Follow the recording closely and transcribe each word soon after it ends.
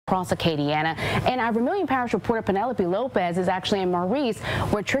across Acadiana. And our Vermilion Parish reporter Penelope Lopez is actually in Maurice,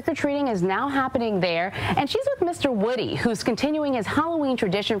 where trick-or-treating is now happening there. And she's with Mr. Woody, who's continuing his Halloween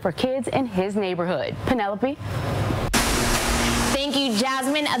tradition for kids in his neighborhood. Penelope? Thank you,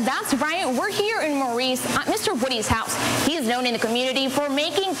 Jasmine. That's right. We're here in Maurice at Mr. Woody's house. He is known in the community for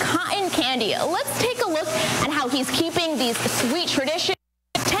making cotton candy. Let's take a look at how he's keeping these sweet traditions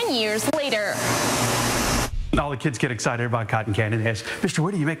 10 years later. All the kids get excited about cotton candy. They ask, Mr.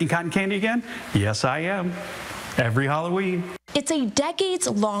 Woody, you making cotton candy again? Yes, I am. Every Halloween. It's a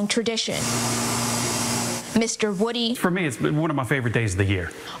decades-long tradition. Mr. Woody, for me, it's one of my favorite days of the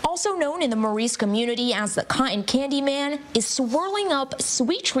year. Also known in the Maurice community as the Cotton Candy Man, is swirling up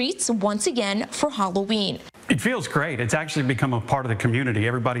sweet treats once again for Halloween. It feels great. It's actually become a part of the community.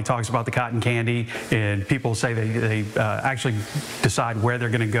 Everybody talks about the cotton candy, and people say they actually decide where they're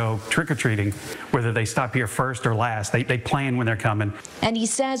going to go trick-or-treating, whether they stop here first or last. They plan when they're coming. And he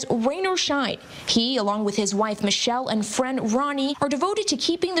says, rain or shine, he, along with his wife Michelle and friend Ronnie, are devoted to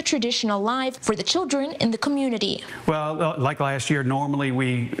keeping the tradition alive for the children in the community. Well, like last year, normally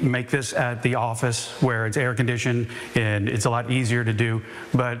we make this at the office where it's air-conditioned and it's a lot easier to do,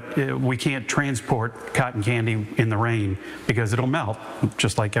 but we can't transport cotton candy in the rain because it'll melt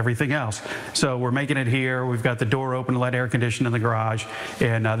just like everything else. So we're making it here. We've got the door open to let air condition in the garage,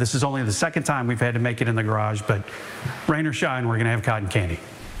 and this is only the second time we've had to make it in the garage, but rain or shine, we're going to have cotton candy.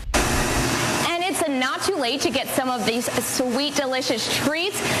 And it's not too late to get some of these sweet, delicious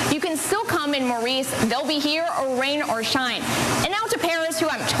treats. You can still come in Maurice. They'll be here or rain or shine. And now to Paris, who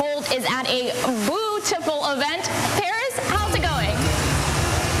I'm told is at a beautiful event. Paris, how's it going?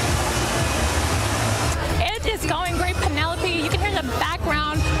 It's going great, Penelope. You can hear the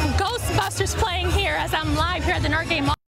background Ghostbusters playing here as I'm live here at the North Gate Mall.